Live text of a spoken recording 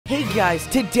Hey guys,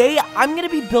 today I'm gonna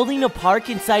be building a park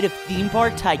inside of Theme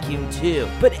Park Tycoon 2,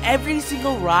 but every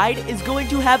single ride is going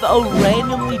to have a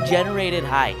randomly generated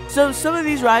height. So some of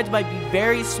these rides might be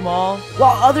very small,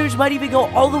 while others might even go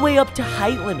all the way up to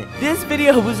height limit. This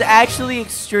video was actually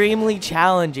extremely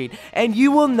challenging, and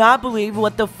you will not believe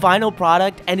what the final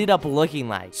product ended up looking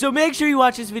like. So make sure you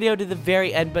watch this video to the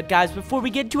very end, but guys, before we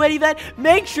get to any of that,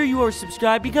 make sure you are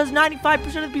subscribed, because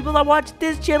 95% of the people that watch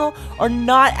this channel are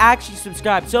not actually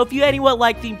subscribed. So if you anyone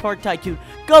like Theme Park Tycoon,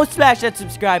 go smash that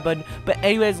subscribe button. But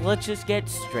anyways, let's just get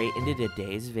straight into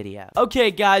today's video.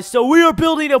 Okay guys, so we are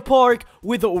building a park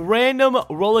with random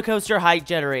roller coaster height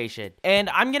generation, and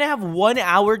I'm gonna have 1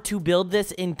 hour to build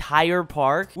this entire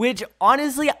park, which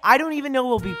honestly I don't even know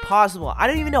will be possible. I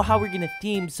don't even know how we're gonna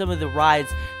theme some of the rides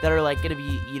that are like gonna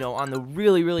be, you know, on the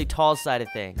really tall side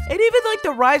of things, and even like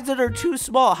the rides that are too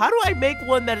small. How do I make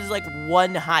one that is like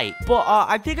one height? But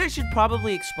I think I should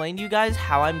probably explain to you guys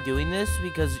how I'm doing this,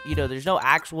 because you know there's no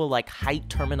actual like height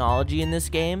terminology in this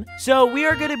game. So we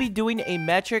are going to be doing a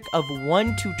metric of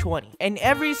 1 to 20, and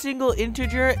every single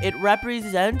integer, it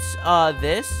represents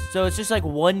this. So it's just like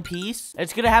one piece.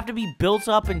 It's gonna have to be built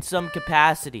up in some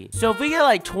capacity. So if we get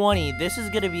like 20, this is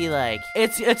gonna be like,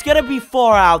 it's gonna be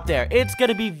far out there. It's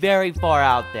gonna be very far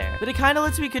out there, but it kind of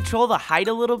lets me control the height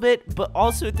a little bit. But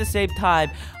also at the same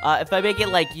time, if I make it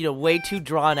like, you know, way too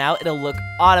drawn out, it'll look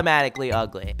automatically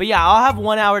ugly. But yeah, I'll have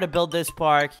 1 hour to build this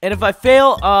park, and if I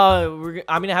fail, I'm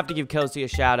gonna have to give Kosii a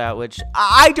shout out, which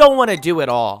I don't want to do at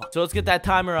all. So let's get that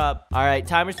timer up. All right,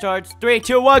 timer starts. 3,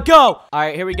 2, 1, go. All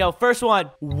right, here we go. First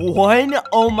one. 1.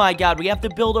 Oh my god, we have to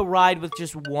build a ride with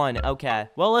just 1. Okay,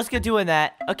 well, let's get doing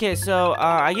that. Okay, so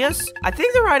I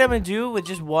think the ride I'm gonna do with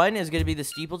just 1 is gonna be the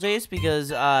steeplechase,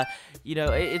 because you know,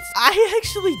 I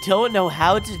actually don't know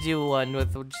how to do one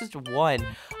with just 1.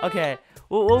 Okay,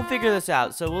 we'll figure this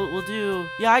out. So we'll do,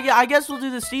 yeah, I guess we'll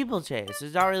do the steeplechase.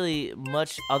 There's not really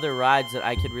much other rides that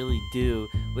I could really do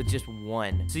with just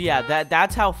 1. So yeah,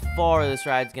 that's how far this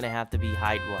ride's gonna have to be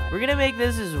height-wise. We're gonna make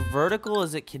this as vertical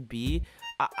as it can be.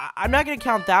 I'm not gonna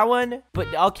count that one,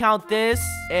 but I'll count this,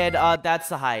 and that's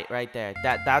the height right there.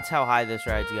 That's how high this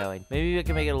ride's going. Maybe we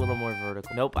can make it a little more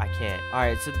vertical. Nope, I can't. All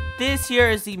right, so this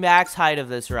here is the max height of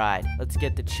this ride. Let's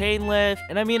get the chain lift,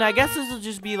 and I mean, I guess this will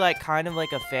just be like kind of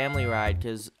like a family ride,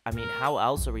 because I mean, how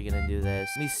else are we gonna do this?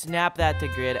 Let me snap that to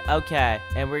grid. Okay,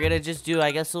 and we're gonna just do, I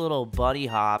guess, a little bunny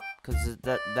hop, because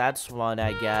that's fun,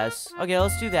 I guess. Okay,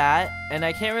 let's do that. And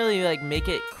I can't really like make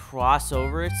it cross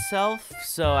over itself,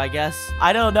 so I guess,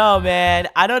 I don't know, man.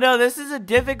 I don't know. This is a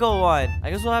difficult one. I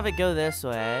guess we'll have it go this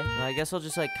way. And I guess I'll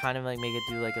just like kind of like make it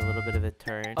do like a little bit of a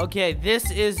turn. Okay,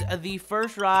 this is the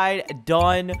first ride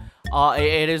done.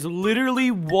 It is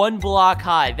literally 1 block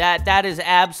high. That is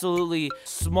absolutely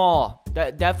small.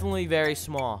 Definitely very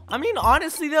small. I mean,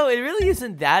 honestly though, it really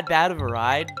isn't that bad of a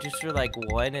ride just for like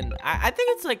 1, and I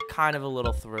think it's like kind of a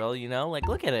little thrill, you know? Like,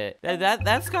 look at it.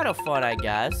 That's kind of fun, I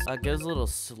guess. It goes a little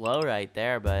slow right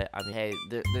there, but I mean, hey,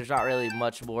 there's not really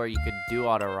much more you could do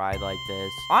on a ride like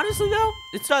this. Honestly though,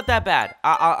 it's not that bad.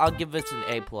 I'll give this an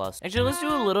A+. Actually, let's do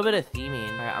a little bit of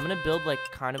theming. All right, I'm gonna build like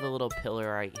kind of a little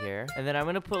pillar right here, and then I'm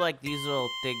gonna put like these little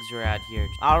things around here.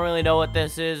 I don't really know what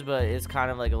this is, but it's kind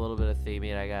of like a little bit of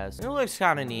theming, I guess. It looks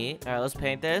kind of neat. All right, let's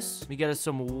paint this. We get us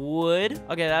some wood.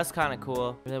 Okay, that's kind of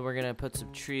cool. And then we're gonna put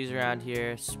some trees around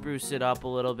here, spruce it up a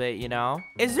little bit, you know?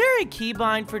 Is there a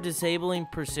keybind for disabling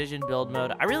precision build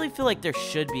mode? I really feel like there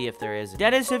should be if there isn't.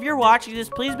 Dennis, if you're watching this,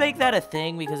 please make that a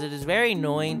thing, because it is very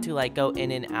annoying to like go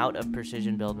in and out of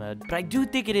precision build mode. But I do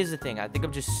think it is a thing. I think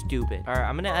I'm just stupid. All right,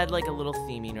 I'm gonna add like a little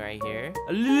theming right here.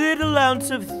 A little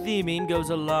ounce of theming goes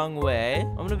a long way.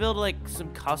 I'm gonna build like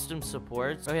some custom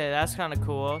supports. Okay, that's kind of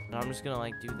cool. And I'm just gonna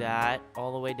like do that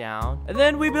all the way down, and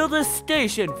then we build a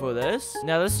station for this.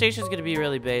 Now this station is gonna be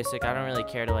really basic. I don't really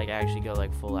care to like actually go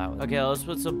like full out. Okay, let's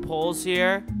put some poles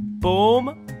here.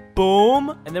 Boom, boom,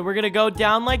 and then we're gonna go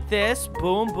down like this.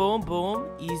 Boom, boom, boom.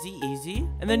 Easy.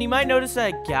 And then you might notice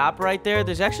that gap right there.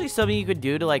 There's actually something you could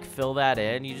do to like fill that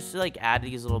in. You just like add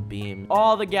these little beams.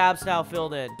 All the gaps now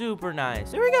filled in. Super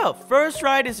nice. There we go. First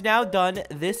ride is now done.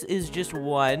 This is just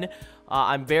 1.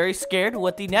 I'm very scared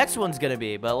what the next one's gonna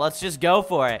be, but let's just go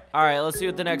for it. All right, let's see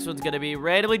what the next one's gonna be.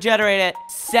 Randomly generate it.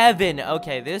 7.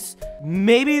 Okay,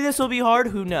 maybe this will be hard.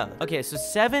 Who knows? Okay, so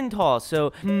 7 tall.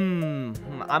 So,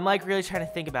 I'm like really trying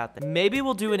to think about that. Maybe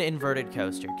we'll do an inverted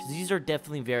coaster, because these are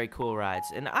definitely very cool rides.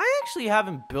 And I actually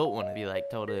haven't built one, to be like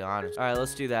totally honest. All right,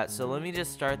 let's do that. So let me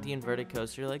just start the inverted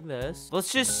coaster like this.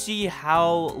 Let's just see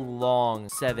how long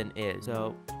 7 is.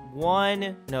 So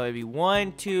 1, no, it'd be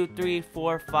 1, 2, 3,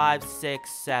 4, 5, 6,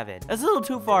 7. That's a little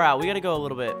too far out. We gotta go a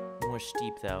little bit more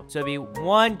steep though. So it'd be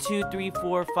 1, 2, 3,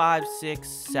 4, 5, 6,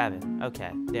 7.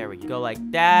 Okay, there we go like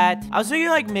that. I was thinking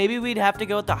like maybe we'd have to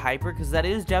go with the hyper because that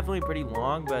is definitely pretty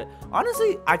long, but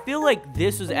honestly, I feel like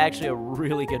this was actually a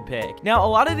really good pick. Now, a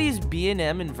lot of these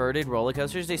B&M inverted roller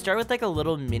coasters, they start with like a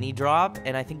little mini drop,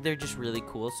 and I think they're just really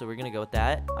cool, so we're gonna go with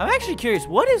that. I'm actually curious,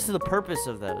 what is the purpose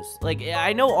of those? Like,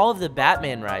 I know all of the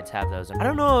Batman rides have those. I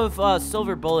don't know if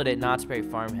Silver Bullet at Knott's Berry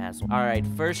Farm has one. All right,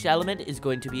 first element is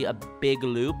going to be a big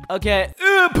loop. Okay,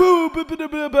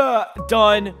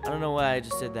 done. I don't know why I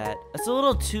just did that. It's a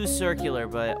little too circular,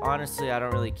 but honestly, I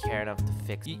don't really care enough to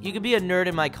fix it. You could be a nerd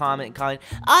in my comment and comment,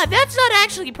 that's not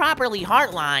actually properly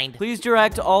heartlined. Please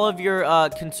direct all of your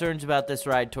concerns about this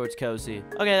ride towards Kosii.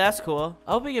 Okay, that's cool.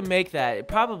 I hope we can make that. It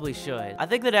probably should. I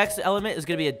think the next element is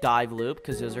gonna be a dive loop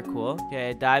because those are cool.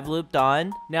 Okay, dive loop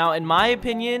done. Now, in my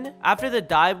opinion, after the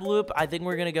dive loop, I think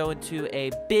we're gonna go into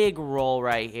a big roll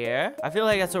right here. I feel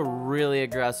like that's a really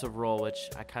aggressive roll, which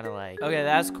I kind of like. Okay,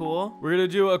 that's cool. We're gonna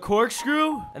do a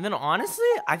corkscrew, and then honestly,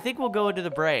 I think we'll go into the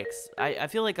brakes. I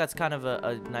feel like that's kind of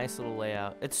a nice little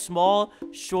layout. It's small,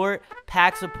 short,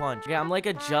 packs a punch. Yeah, I'm like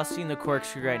adjusting the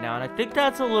corkscrew right now, and I think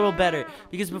that's a little better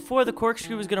because before the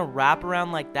corkscrew was gonna wrap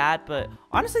around like that, but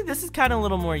honestly, this is kind of a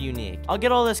little more unique. I'll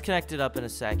get all this connected up in a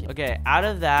second. Okay, out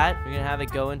of that, we're gonna have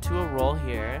it go into a roll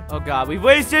here. Oh god, we've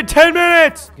wasted 10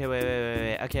 minutes! Okay,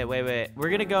 wait. Okay, wait. We're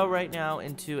gonna go right now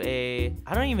into a,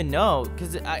 I don't even know,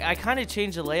 because I kind of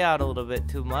changed the layout a little bit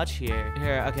too much here.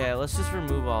 Here, okay, let's just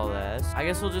remove all this. I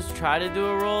guess we'll just try to do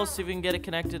a roll, see if we can get it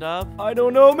connected up. I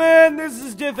don't know, man, this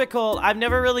is difficult. I've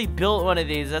never really built one of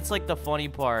these. That's like the funny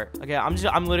part. Okay,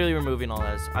 I'm literally removing all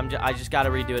this. I just gotta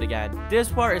redo it again. This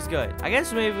part is good. I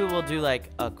guess maybe we'll do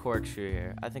like a corkscrew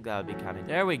here. I think that would be kind of,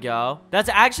 there we go. That's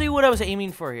actually what I was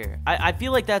aiming for here. I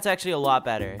feel like that's actually a lot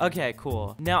better. Okay,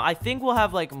 cool. Now I think we'll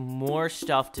have like more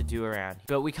stuff to do around here,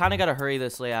 but we kind of got to hurry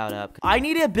this layout up. I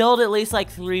need to build at least like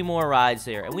 3 more rides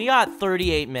here, and we got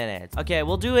 38 minutes. Okay,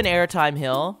 we'll do an airtime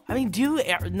hill. I mean,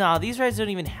 no, these rides don't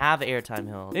even have airtime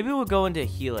hill. Maybe we'll go into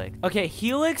Helix. Okay,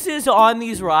 Helixes on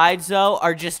these rides though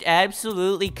are just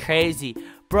absolutely crazy.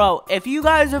 Bro, if you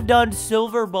guys have done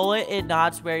Silver Bullet at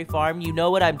Knott's Berry Farm, you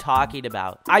know what I'm talking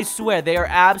about. I swear, they are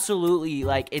absolutely,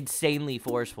 like, insanely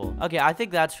forceful. Okay, I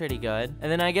think that's pretty good. And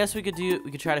then I guess we could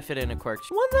try to fit in a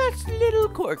corkscrew. One last little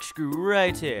corkscrew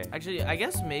right here. Actually, I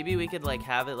guess maybe we could, like,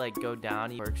 have it, like, go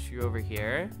down, corkscrew over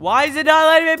here. Why is it not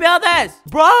letting me build this?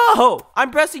 Bro,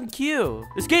 I'm pressing Q.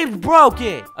 This game's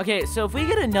broken. Okay, so if we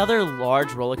get another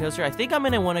large roller coaster, I think I'm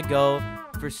gonna want to go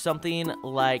for something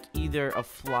like either a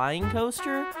flying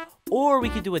coaster or we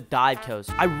could do a dive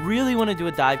coaster. I really want to do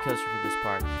a dive coaster for this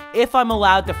part. If I'm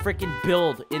allowed to freaking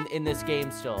build in this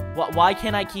game still. Why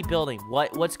can't I keep building?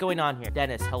 What's going on here?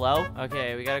 Dennis, hello?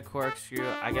 Okay, we got a corkscrew.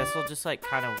 I guess we'll just like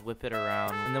kind of whip it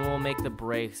around and then we'll make the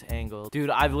brakes angled. Dude,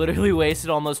 I've literally wasted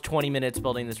almost 20 minutes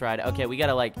building this ride. Okay, we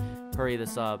gotta like hurry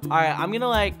this up. All right, I'm gonna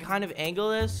like kind of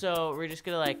angle this. So we're just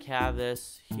gonna like have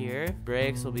this here.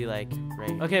 Brakes will be like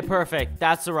right. Okay, perfect.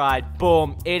 That's the ride.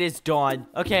 Boom, it is done.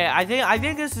 Okay, I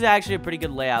think this is actually a pretty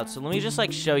good layout. So let me just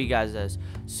like show you guys this.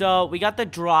 So we got the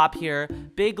drop here,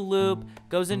 big loop,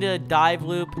 goes into a dive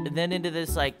loop, and then into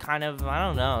this like kind of, I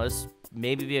don't know, this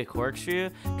maybe be a corkscrew.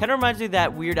 Kind of reminds me of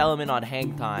that weird element on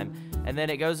Hang Time. And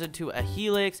then it goes into a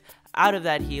helix. Out of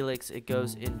that helix, it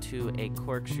goes into a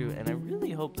corkscrew, and I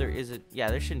really hope there isn't,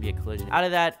 yeah, there shouldn't be a collision. Out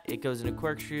of that, it goes into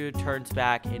corkscrew, turns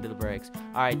back into the brakes.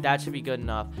 All right, that should be good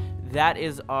enough. That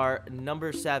is our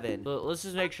number 7. So let's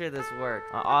just make sure this works.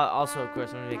 Also, of course,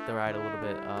 I'm gonna make the ride a little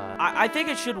bit. I think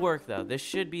it should work though. This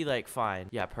should be like fine.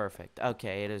 Yeah, perfect.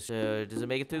 Okay, it is. Does it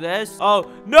make it through this? Oh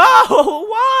no!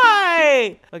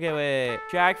 Why? Okay, wait.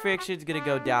 Track friction's gonna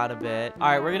go down a bit. All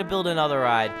right, we're gonna build another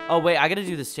ride. Oh wait, I gotta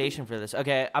do the station for this.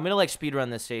 Okay, I'm gonna like speed run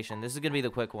this station. This is gonna be the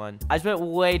quick one. I spent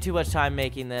way too much time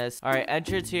making this. All right,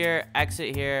 entrance here,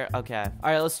 exit here. Okay.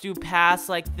 All right, let's do pass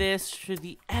like this for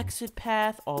the exit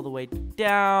path all the way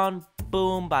down.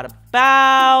 Boom, bada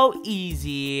bow,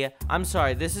 easy. I'm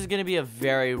sorry, this is gonna be a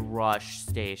very rushed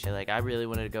station. Like, I really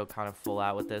wanted to go kind of full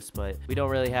out with this, but we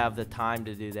don't really have the time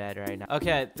to do that right now.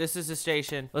 Okay, this is the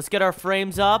station. Let's get our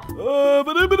frames up.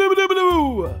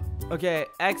 Okay,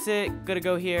 exit, gonna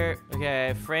go here.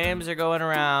 Okay, frames are going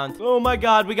around. Oh my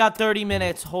god, we got 30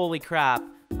 minutes. Holy crap.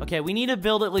 Okay, we need to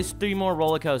build at least 3 more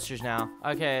roller coasters now.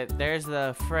 Okay, there's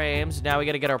the frames. Now we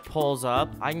gotta get our poles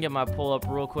up. I can get my pole up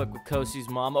real quick with Kosii's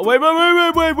mom. Oh, wait.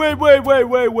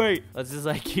 Let's just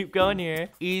like keep going here.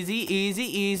 Easy, easy,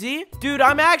 easy. Dude,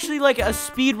 I'm actually like a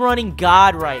speed running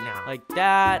god right now. like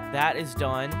that. That is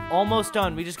done. Almost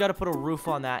done. We just got to put a roof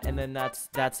on that, and then that's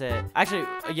it. Actually,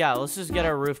 yeah, let's just get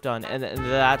our roof done, and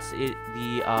that's it.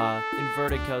 The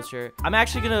inverted coaster. I'm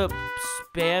actually gonna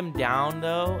spam down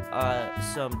though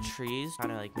some trees, trying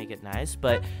to like make it nice.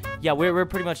 But yeah, we're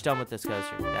pretty much done with this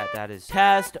coaster. That is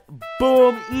test.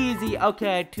 Boom, easy.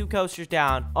 Okay, 2 coasters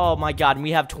down. Oh my god, and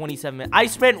we have 27 minutes. I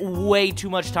spent way too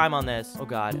much time on this. Oh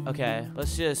god. Okay,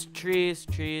 let's just trees.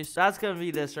 That's gonna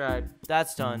be this ride.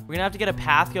 That's done. We're gonna have to get a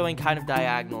path going kind of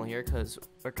diagonal here because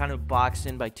we're kind of boxed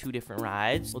in by 2 different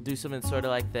rides. We'll do something sort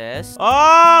of like this.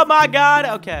 Oh my god.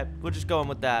 Okay, we'll just go in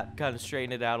with that. Kind of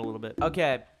straighten it out a little bit.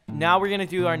 Okay, now we're gonna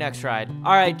do our next ride.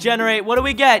 All right, generate. What do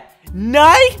we get?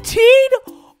 19?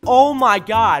 Oh my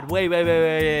god. Wait.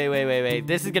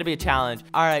 This is gonna be a challenge.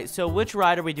 All right, so which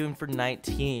ride are we doing for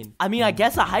 19? I mean, I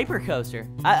guess a hyper coaster.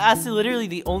 That's literally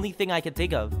the only thing I can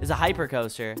think of is a hyper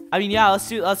coaster. I mean, yeah, let's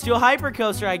do a hyper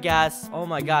coaster, I guess. Oh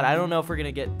my god, I don't know if we're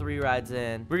gonna get 3 rides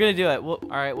in. We're gonna do it. Well, all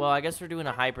right, well, I guess we're doing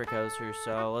a hyper coaster,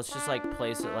 so let's just like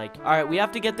place it like. All right, we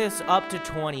have to get this up to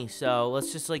 20, so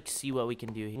let's just like see what we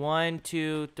can do. 1,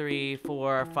 2, 3,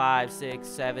 4, 5, 6,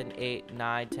 7, 8,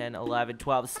 9, 10, 11,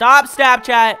 12. Stop,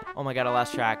 Snapchat. Oh my god, I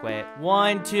lost track. Wait.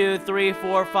 1, 2, 3,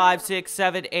 4, 5, 6,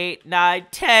 7, 8, 9,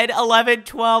 10, 11,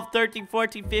 12, 13,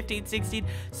 14, 15, 16,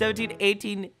 17,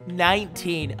 18,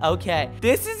 19. Okay.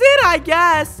 This is it, I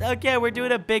guess. Okay, we're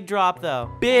doing a big drop, though.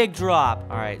 Big drop.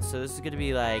 All right, so this is going to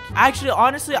be like... Actually,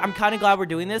 honestly, I'm kind of glad we're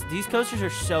doing this. These coasters are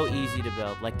so easy to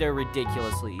build. Like, they're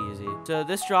ridiculously easy. So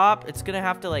this drop, it's going to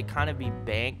have to, like, kind of be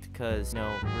banked because, you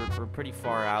know, we're pretty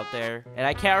far out there. And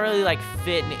I can't really, like,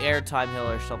 fit an airtime hill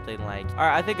or something like... All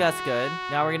right, I think that's good.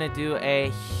 Now we're gonna do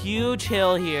a huge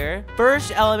hill here.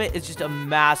 First element is just a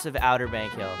massive outer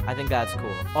bank hill. I think that's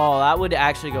cool. Oh, that would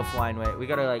actually go flying way. We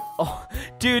gotta like, oh,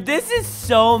 dude, this is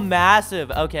so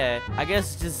massive. Okay, I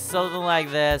guess just something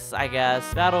like this, I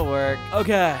guess. That'll work.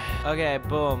 Okay,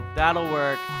 boom. That'll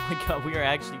work. Oh my god, we are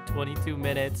actually 22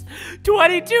 minutes.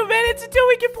 22 minutes until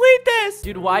we complete this.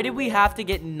 Dude, why did we have to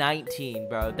get 19,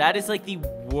 bro? That is like the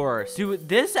worst. Dude,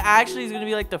 this actually is gonna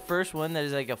be like the first one that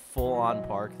is like a full-on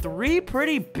park. 3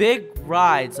 pretty big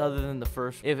rides other than the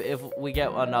first if we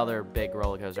get another big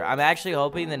roller coaster. I'm actually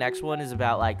hoping the next one is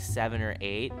about like 7 or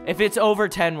 8. If it's over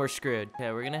 10, we're screwed.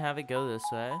 Okay, we're gonna have it go this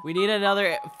way. We need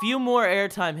another few more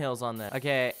airtime hills on this.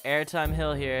 Okay, airtime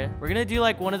hill here. We're gonna do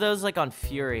like one of those like on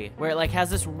Fury where it like has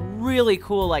this really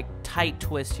cool like tight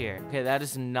twist here. Okay, that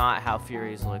is not how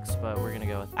Fury's looks, but we're gonna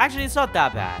go with... Actually, it's not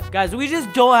that bad. Guys, we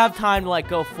just don't have time to like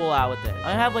go full out with it.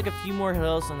 I have like a few more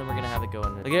hills and then we're gonna have it go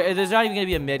in. Like, there's not even gonna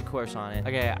be a mid-course on it.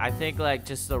 Okay, I think like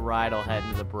just the ride will head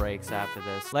into the brakes after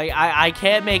this. Like, I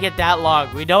can't make it that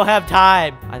long. We don't have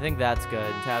time. I think that's good.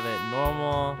 Let's have it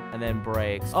normal and then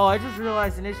brakes. Oh, I just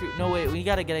realized an issue. No, wait, we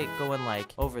gotta get it going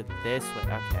like over this way.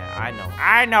 Okay,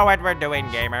 I know what we're doing,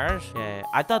 gamers. Okay,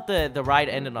 I thought the ride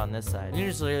ended on this side. You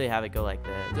just literally have it go like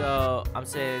this. So I'm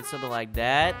saying something like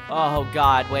that. Oh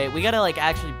god, wait, we gotta like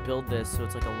actually build this so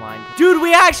it's like a line. Dude,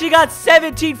 we actually got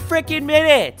 17 freaking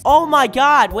minutes. Oh my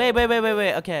god. Wait.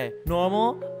 Okay,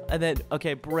 normal. And then,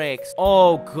 okay, brakes.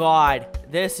 Oh, God.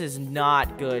 This is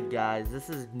not good, guys. This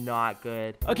is not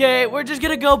good. Okay, we're just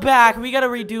gonna go back. We gotta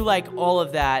redo, like, all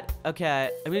of that. Okay,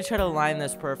 I'm gonna try to line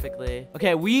this perfectly.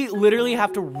 Okay, we literally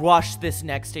have to rush this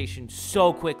next station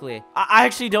so quickly. I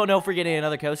actually don't know if we're getting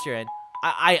another coaster in.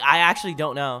 I actually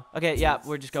don't know. Okay, yeah,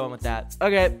 we're just going with that.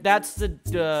 Okay, that's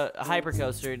the hyper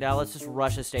coaster. Now let's just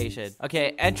rush a station.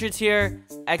 Okay, entrance here,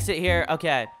 exit here.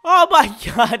 Okay. Oh my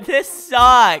god, this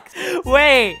sucks.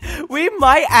 Wait, we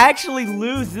might actually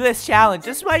lose this challenge.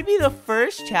 This might be the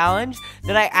first challenge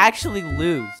that I actually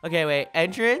lose. Okay, wait,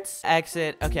 entrance,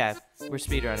 exit. Okay. We're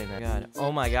speedrunning that. God.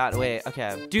 Oh my god. Wait.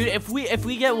 Okay. Dude, if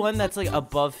we get one that's like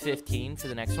above 15 for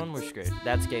the next one, we're screwed.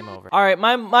 That's game over. All right,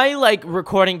 my like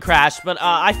recording crashed, but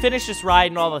I finished this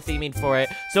ride and all the theming for it.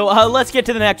 So let's get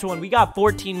to the next one. We got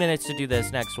 14 minutes to do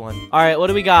this next one. All right, what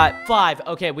do we got? 5.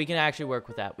 Okay, we can actually work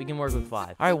with that. We can work with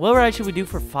 5. All right, what ride should we do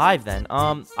for 5 then?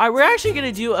 All right, we're actually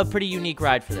gonna do a pretty unique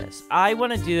ride for this. I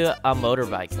want to do a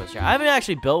motorbike coaster. I haven't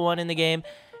actually built one in the game.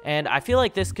 And I feel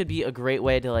like this could be a great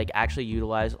way to like actually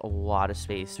utilize a lot of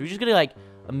space. So we're just gonna like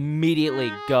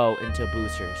immediately go into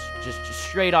boosters, just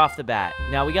straight off the bat.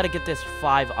 Now we got to get this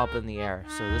 5 up in the air.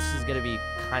 So this is gonna be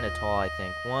kind of tall, I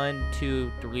think. 1,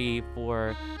 2, 3,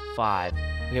 4, 5.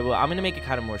 Okay, well I'm gonna make it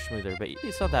kind of more smoother, but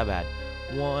it's not that bad.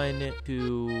 1,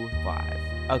 2, 5.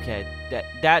 Okay,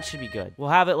 that should be good. We'll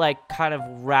have it like kind of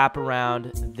wrap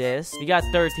around this. We got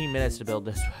 13 minutes to build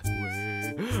this one.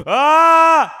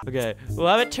 Ah! Okay, we'll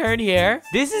have it turn here.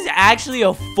 This is actually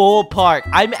a full park.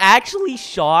 I'm actually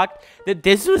shocked that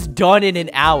this was done in an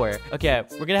hour. Okay,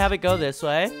 we're gonna have it go this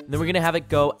way. Then we're gonna have it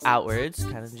go outwards.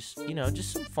 Kind of just, you know,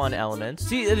 just some fun elements.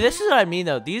 See, this is what I mean,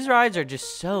 though. These rides are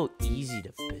just so easy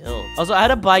to build. Also, I had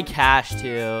to buy cash,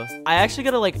 too. I actually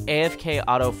gotta, like, AFK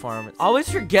auto farm. I always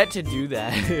forget to do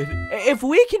that. If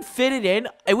we can fit it in,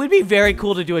 it would be very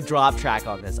cool to do a drop track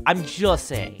on this. I'm just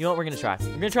saying. You know what? We're gonna try.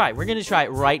 We're gonna try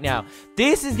it right now.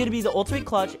 This is gonna be the ultimate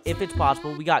clutch if it's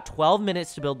possible. We got 12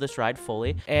 minutes to build this ride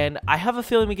fully, and I have a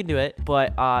feeling we can do it,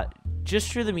 but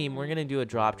just for the meme, we're gonna do a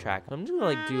drop track. I'm just gonna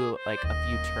like do like a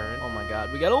few turns. Oh my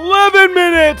god, we got 11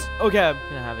 minutes. Okay, I'm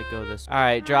gonna have it go this. All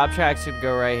right, drop track should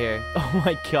go right here. Oh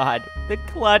my god, the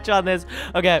clutch on this.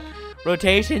 Okay,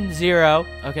 rotation 0.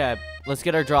 Okay, let's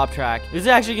get our drop track. This is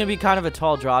actually gonna be kind of a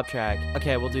tall drop track.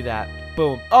 Okay, we'll do that.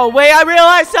 Boom. Oh wait, I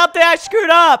realized something. I screwed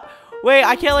up. Wait,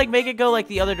 I can't, like, make it go, like,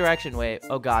 the other direction. Wait.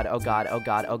 Oh, God. Oh, God. Oh,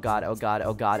 God. Oh, God. Oh, God.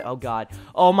 Oh, God. Oh, God.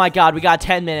 Oh, my God. We got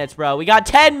 10 minutes, bro. We got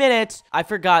 10 minutes. I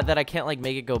forgot that I can't, like,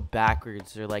 make it go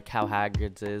backwards or, like, how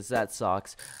Hagrid's is. That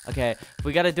sucks. Okay. If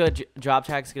we got to do a drop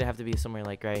track, it's going to have to be somewhere,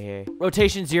 like, right here.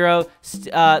 Rotation 0.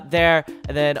 There.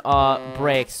 And then,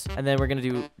 brakes. And then we're going to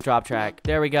do drop track.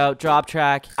 There we go. Drop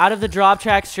track. Out of the drop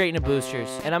track, straight into boosters.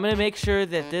 And I'm going to make sure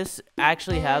that this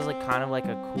actually has, like, kind of, like,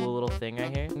 a cool little thing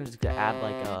right here. I'm just going to add,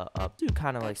 like, a do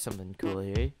kind of like something cool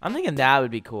here. I'm thinking that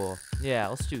would be cool. Yeah,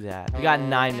 let's do that. We got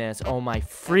 9 minutes. Oh my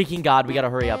freaking god, we gotta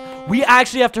hurry up. We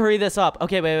actually have to hurry this up.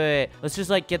 Okay, wait. Let's just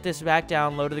like get this back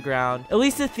down, low to the ground. At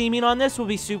least the theming on this will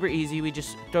be super easy. We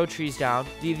just throw trees down.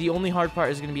 The only hard part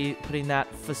is gonna be putting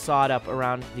that facade up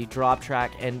around the drop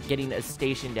track and getting a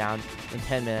station down in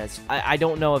 10 minutes. I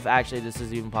don't know if actually this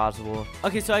is even possible.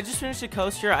 Okay, so I just finished the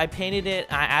coaster. I painted it.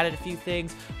 I added a few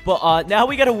things, but now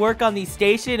we gotta work on the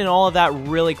station and all of that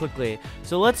really quickly.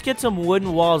 So let's get some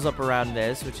wooden walls up around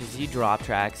this, which is the drop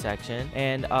track section.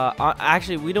 And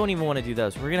actually, we don't even want to do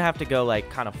those. We're gonna have to go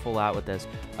like kind of full out with this.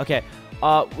 Okay.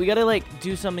 We gotta like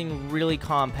do something really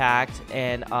compact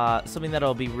and something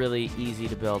that'll be really easy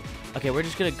to build. Okay, we're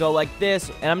just gonna go like this,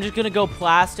 and I'm just gonna go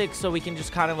plastic so we can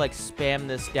just kind of like spam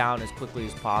this down as quickly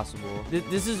as possible.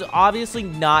 This is obviously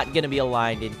not gonna be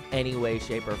aligned in any way,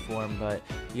 shape, or form, but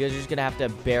you guys are just gonna have to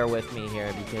bear with me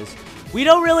here because we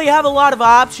don't really have a lot of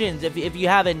options. If you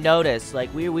haven't noticed,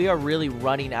 like we are really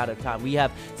running out of time. We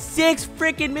have 6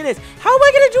 freaking minutes. How am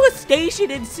I gonna do a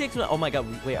station in 6 minutes? Oh my god,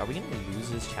 wait, are we gonna lose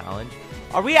this challenge?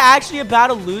 Are we actually about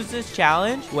to lose this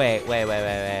challenge? Wait.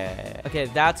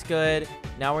 Okay, that's good.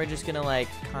 Now we're just gonna like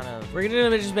we're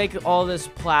gonna just make all this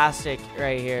plastic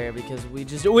right here because we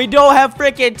don't have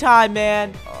freaking time,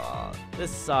 man. Oh,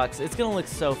 this sucks. It's gonna look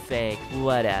so fake.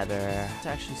 Whatever. This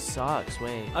actually sucks.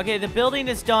 Wait. Okay, the building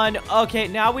is done. Okay,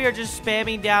 now we are just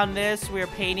spamming down this. We are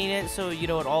painting it so, you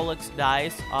know, it all looks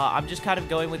nice. I'm just kind of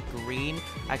going with green.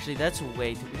 Actually, that's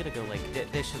way too... We gotta go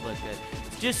like... This should look good.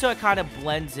 Just so it kind of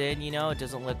blends in, you know? It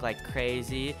doesn't look like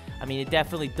crazy. I mean, it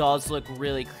definitely does look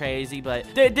really crazy, but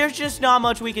there's just not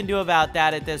much we can do about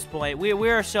that at this point. We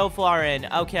are so far in.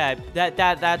 Okay,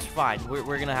 that's fine.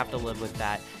 We're gonna have to live with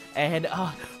that. And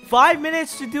 5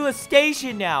 minutes to do a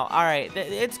station now. All right,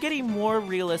 it's getting more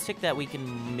realistic that we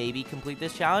can maybe complete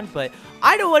this challenge, but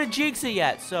I don't want to jinx it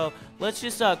yet. So let's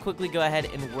just quickly go ahead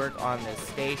and work on this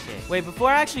station. Wait, before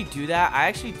I actually do that, I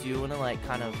actually do want to like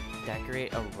kind of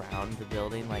decorate around the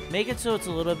building, like make it so it's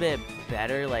a little bit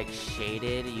better, like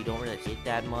shaded. You don't really hit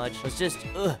that much. Let's just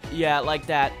yeah, like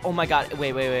that. Oh my god,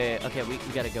 wait. Okay, we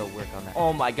gotta go work on that.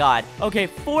 Oh my god. Okay,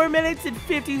 4 minutes and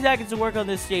 50 seconds to work on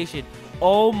this station.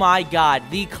 Oh my god,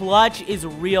 the clutch is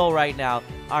real right now.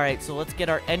 All right, so let's get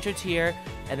our entrance here,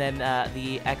 and then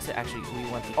the exit. Actually, we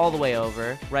want the all the way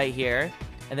over right here,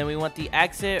 and then we want the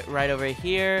exit right over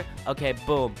here. Okay,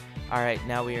 boom. All right,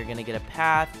 now we are gonna get a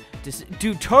path.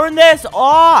 Dude, turn this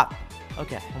off.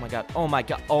 Okay. Oh my god. Oh my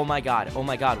god. Oh my god. Oh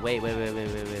my god. Wait.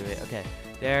 Okay.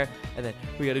 There, and then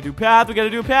we gotta do path. We gotta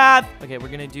do path. Okay, we're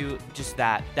gonna do just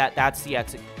that. That's the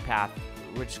exit path.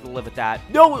 We're just gonna live with that.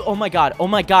 No! Oh my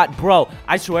god, bro.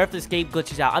 I swear if this game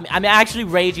glitches out, I'm actually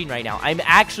raging right now. I'm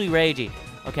actually raging.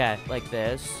 Okay, like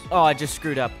this. Oh, I just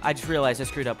screwed up. I just realized I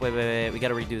screwed up. Wait. We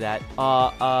gotta redo that.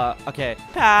 Okay.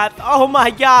 Path. Oh my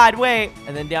god, wait.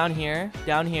 And then down here.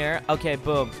 Okay,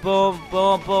 boom.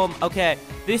 Okay,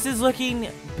 this is looking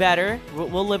better.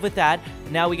 We'll live with that.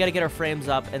 Now we gotta get our frames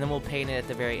up, and then we'll paint it at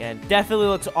the very end. Definitely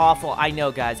looks awful. I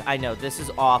know, guys. I know. This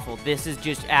is awful. This is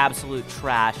just absolute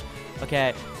trash.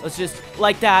 Okay, let's just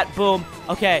like that. Boom.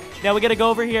 Okay, now we gotta go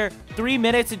over here. 3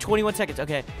 minutes and 21 seconds.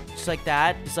 Okay, just like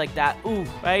that. Ooh,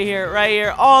 right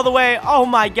here, all the way. Oh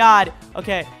my god.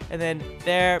 Okay, and then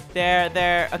there.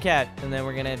 Okay, and then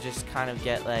we're gonna just kind of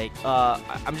get like,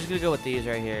 I'm just gonna go with these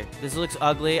right here. This looks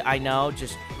ugly, I know.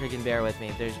 Just freaking bear with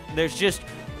me. There's just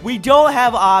We don't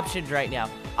have options right now.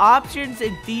 Options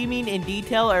and theming and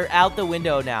detail are out the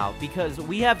window now because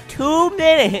we have 2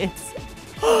 minutes.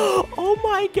 Oh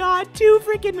my god, 2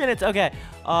 freaking minutes. Okay,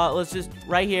 let's just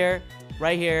right here.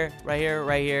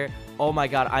 Oh my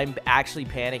god, I'm actually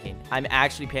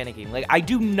panicking. Like, I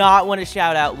do not want to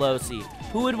shout out Losi.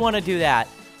 Who would want to do that?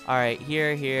 All right,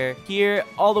 here,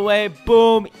 all the way.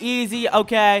 Boom, easy.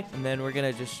 Okay, and then we're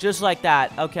gonna just like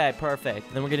that. Okay, perfect.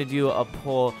 And then we're gonna do a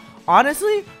pull.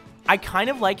 Honestly, I kind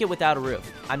of like it without a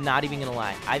roof. I'm not even gonna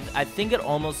lie. I think it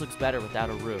almost looks better without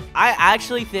a roof. I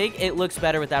actually think it looks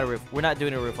better without a roof. We're not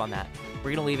doing a roof on that.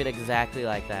 We're gonna leave it exactly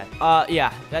like that.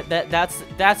 Yeah,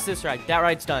 that's this ride. That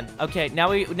ride's done. Okay,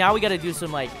 now we gotta do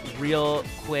some like real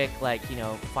quick, like, you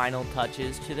know, final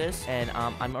touches to this. And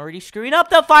I'm already screwing up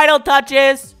the final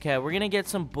touches. Okay, we're gonna get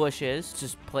some bushes.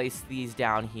 Just place these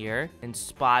down here in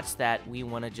spots that we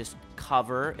want to just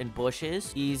cover in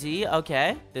bushes. Easy.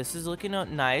 Okay, this is looking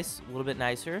nice, a little bit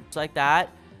nicer, just like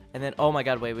that. And then, oh my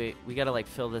god, wait, we gotta like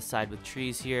fill this side with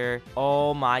trees here.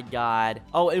 Oh my god.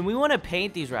 Oh, and we want to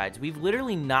paint these rides. We've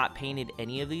literally not painted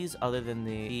any of these other than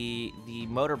the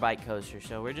motorbike coaster,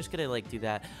 so we're just gonna like do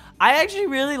that. I actually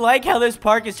really like how this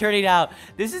park is turning out.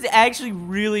 This is actually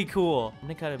really cool. I'm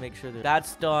gonna kind of make sure that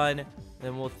that's done.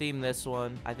 Then we'll theme this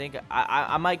one. I think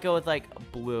I might go with like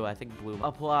blue. I think blue.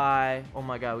 Apply. Oh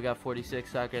my god, we got 46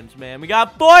 seconds, man. We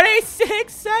got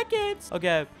 46 seconds.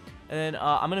 Okay. And then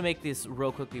I'm gonna make this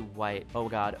real quickly white. Oh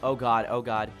god.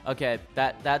 Okay,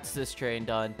 that's this train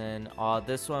done. And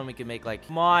this one we can make like,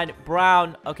 come on,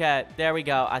 brown. Okay, there we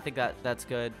go. I think that's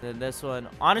good. Then this one,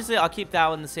 honestly, I'll keep that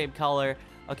one the same color.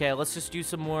 Okay, let's just do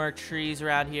some more trees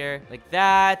around here like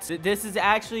that. This is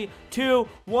actually 2,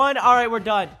 1. All right, we're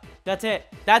done. That's it.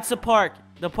 That's the park.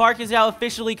 The park is now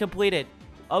officially completed.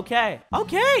 Okay,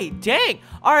 dang.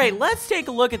 All right, let's take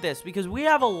a look at this because we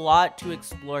have a lot to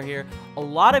explore here, a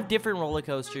lot of different roller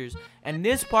coasters, and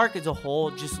this park as a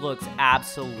whole just looks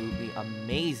absolutely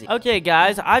amazing. Okay,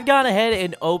 guys, I've gone ahead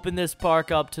and opened this park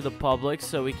up to the public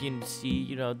so we can see,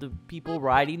 you know, the people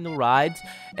riding the rides,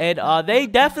 and they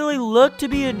definitely look to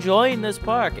be enjoying this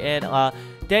park, and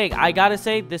dang, I gotta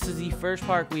say, this is the first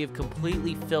park we have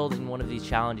completely filled in one of these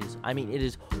challenges. I mean, it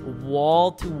is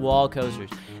wall-to-wall coasters.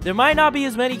 There might not be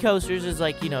as many coasters as,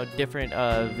 like, you know, different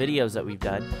videos that we've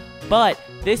done, but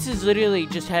this is literally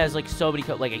just has, like, so many,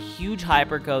 like, a huge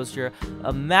hyper coaster,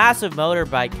 a massive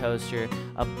motorbike coaster,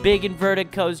 a big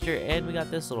inverted coaster, and we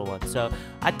got this little one. So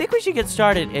I think we should get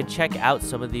started and check out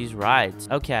some of these rides.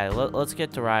 Okay, let's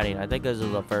get to riding. I think this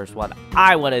is the first one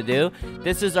I want to do.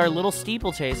 This is our little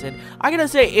steeplechase, and I'm gonna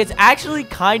say it's actually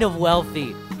kind of well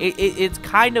themed. It's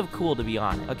kind of cool, to be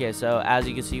honest. Okay, so as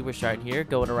you can see, we're starting here,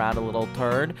 going around a little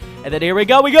turn, and then here we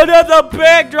go. We go down the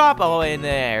big drop. Oh, in the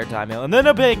airtime hill, and then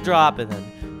a big drop, and then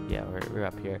yeah, we're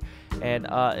up here. And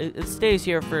it stays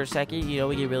here for a second. You know,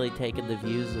 we can really take in the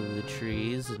views of the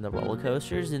trees and the roller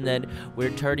coasters. And then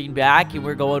we're turning back and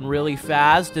we're going really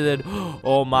fast. And then,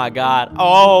 oh my god,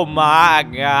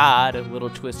 a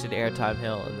little twisted airtime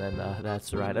hill. And then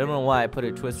that's the ride. I don't know why I put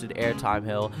a twisted airtime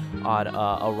hill on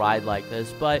a ride like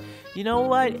this. But you know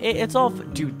what? It's all...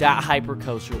 Dude, that hyper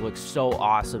coaster looks so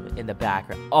awesome in the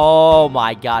background. Oh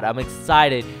my god, I'm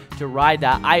excited to ride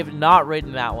that. I have not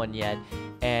ridden that one yet.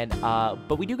 And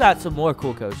but we do got some more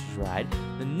cool coasters to ride.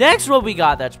 The next one we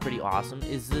got that's pretty awesome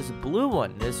is this blue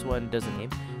one. This one doesn't name.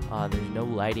 There's no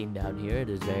lighting down here. It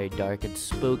is very dark and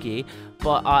spooky,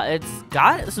 but it's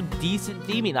got some decent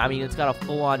theming. I mean, it's got a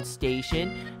full-on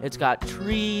station. It's got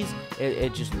trees.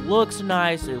 It just looks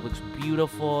nice. It looks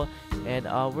beautiful, and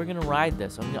we're gonna ride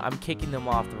this. I'm kicking them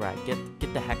off the ride.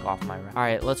 Get the heck off my ride. All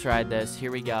right, let's ride this.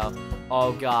 Here we go.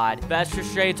 Oh God, best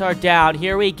restraints are down.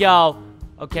 Here we go.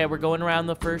 Okay, we're going around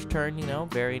the first turn, you know,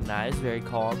 very nice, very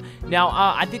calm. Now,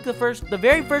 I think the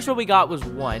very first one we got was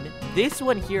 1. This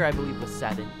one here, I believe, was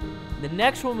 7. The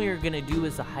next one we were gonna do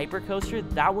is a hyper coaster.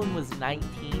 That one was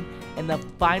 19, and the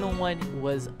final one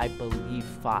was, I believe,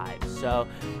 5. So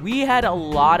we had a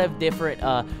lot of different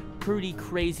pretty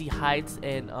crazy heights,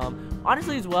 and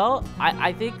honestly as well,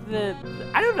 I think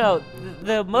I don't know,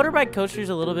 the motorbike coaster is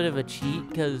a little bit of a cheat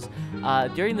because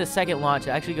during the second launch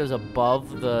it actually goes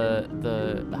above the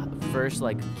first,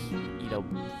 like, you know,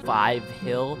 5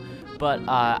 hill, but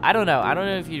I don't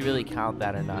know if you'd really count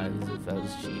that or not as if that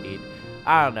was cheating.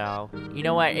 I don't know. You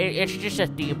know what, it's just a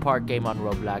theme park game on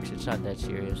Roblox. It's not that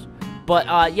serious.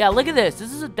 But yeah, look at this.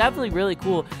 This is definitely really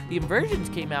cool. The inversions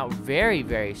came out very,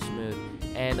 very smooth.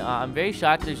 And I'm very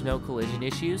shocked there's no collision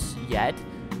issues yet.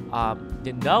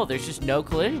 No, there's just no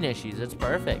collision issues. It's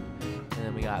perfect. And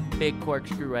then we got big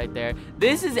corkscrew right there.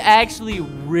 This is actually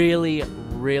really,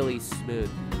 really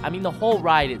smooth. I mean, the whole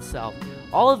ride itself.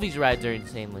 All of these rides are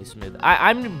insanely smooth.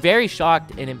 I'm very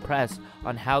shocked and impressed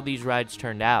on how these rides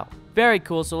turned out. Very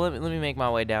cool. So let me make my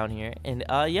way down here. And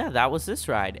yeah, that was this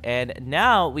ride. And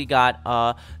now we got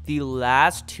the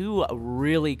last two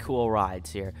really cool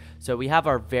rides here. So we have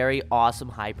our very awesome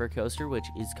hyper coaster, which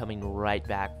is coming right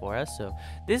back for us. So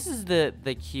this is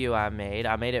the queue I made.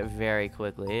 I made it very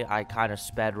quickly. I kind of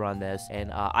sped run this,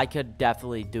 and I could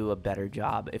definitely do a better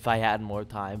job if I had more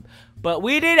time. But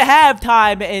we didn't have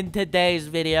time in today's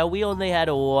video. We only had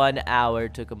 1 hour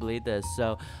to complete this.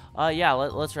 So yeah,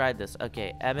 let's ride this.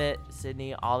 Okay, Emmett,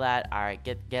 Sydney, all that. All right,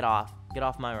 get off. Get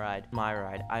off my ride. My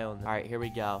ride. I own it. All right, here we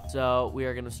go. So we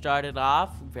are going to start it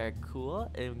off. Very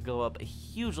cool. And go up a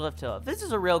huge lift hill. If this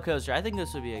is a real coaster, I think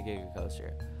this would be a Giga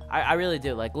coaster. I really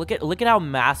do. Like, look at how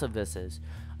massive this is.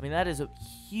 I mean, that is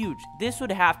huge. This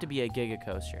would have to be a Giga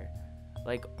coaster.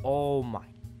 Like, oh my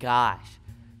gosh.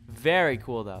 Very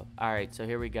cool, though. All right, so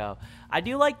here we go. I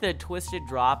do like the twisted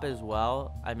drop as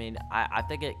well. I mean, I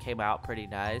think it came out pretty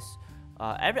nice.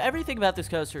 Everything about this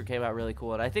coaster came out really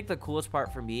cool, and I think the coolest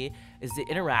part for me is the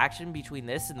interaction between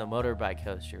this and the motorbike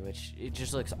coaster, which it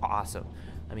just looks awesome.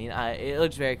 I mean, it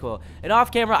looks very cool. And off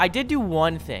camera, I did do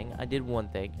one thing.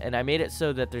 And I made it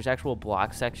so that there's actual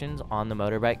block sections on the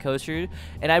motorbike coaster.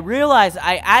 And I realized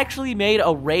I actually made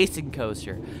a racing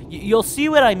coaster. You'll see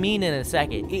what I mean in a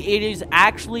second. It is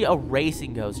actually a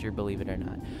racing coaster, believe it or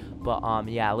not.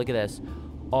 But yeah, look at this.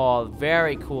 Oh,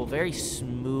 very cool, very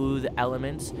smooth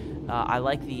elements. I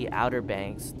like the outer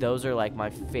banks. Those are like my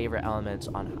favorite elements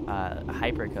on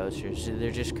hyper coasters.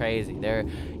 They're just crazy.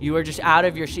 You are just out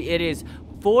of your seat. It is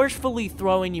forcefully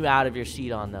throwing you out of your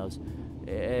seat on those.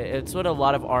 It's what a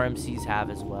lot of RMCs have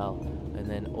as well. And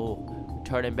then, oh,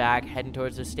 turning back, heading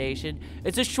towards the station.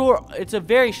 It's a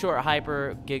very short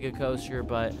hyper Giga coaster,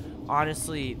 but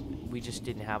honestly, we just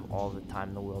didn't have all the time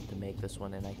in the world to make this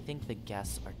one, and I think the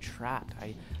guests are trapped.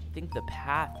 I think the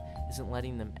path isn't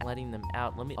letting them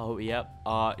out. Let me. Oh, yep.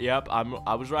 Yep.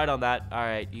 I was right on that. All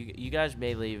right, you guys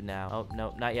may leave now. Oh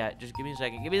no, not yet. Just give me a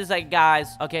second. Give me a second,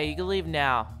 guys. Okay, you can leave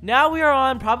now. Now we are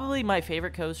on probably my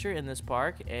favorite coaster in this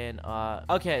park, and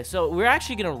okay, so we're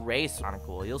actually gonna race. Kind of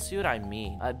cool. You'll see what I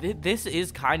mean. This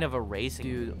is kind of a racing.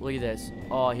 Dude, look at this.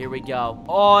 Oh, here we go.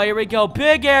 Oh, here we go.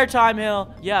 Big airtime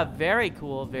hill. Yeah, very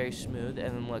cool. Very smooth.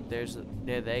 And then look,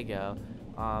 there they go.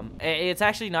 It's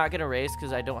actually not gonna race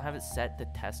because I don't have it set to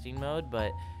testing mode,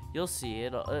 but you'll see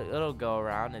it'll go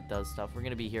around. It does stuff. We're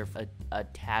gonna be here for a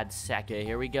tad second.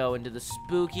 Here we go into the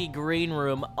spooky green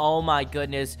room. Oh my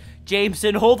goodness,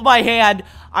 Jameson, hold my hand.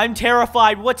 I'm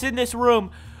terrified. What's in this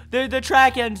room? The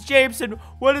track ends. Jameson,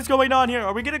 what is going on here?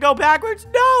 Are we gonna go backwards?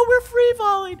 No, we're free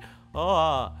falling.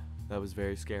 Oh, that was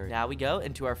very scary. Now we go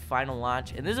into our final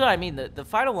launch, and this is what I mean. The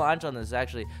final launch on this is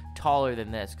actually taller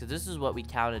than this, because this is what we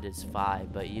counted as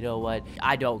 5. But you know what?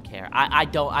 I don't care. I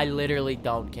literally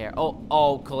don't care.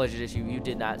 Oh, collision issue. You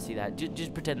did not see that.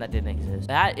 Just pretend that didn't exist.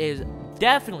 That is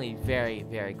definitely very,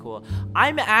 very cool.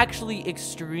 I'm actually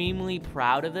extremely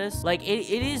proud of this. Like, it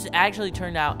is actually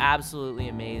turned out absolutely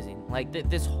amazing. Like,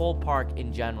 this whole park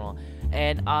in general.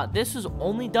 And this was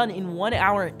only done in 1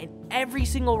 hour, and every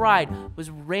single ride was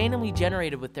randomly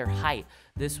generated with their height.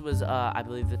 This was, I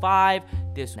believe, the 5,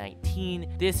 this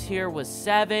 19, this here was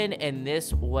 7, and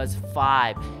this was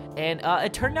 5. And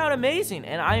it turned out amazing,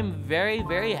 and I am very,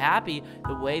 very happy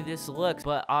the way this looks.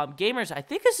 But gamers, I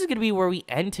think this is going to be where we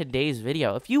end today's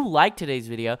video. If you liked today's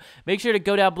video, make sure to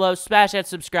go down below, smash that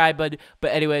subscribe button.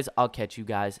 But anyways, I'll catch you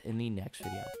guys in the next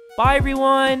video. Bye,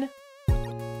 everyone!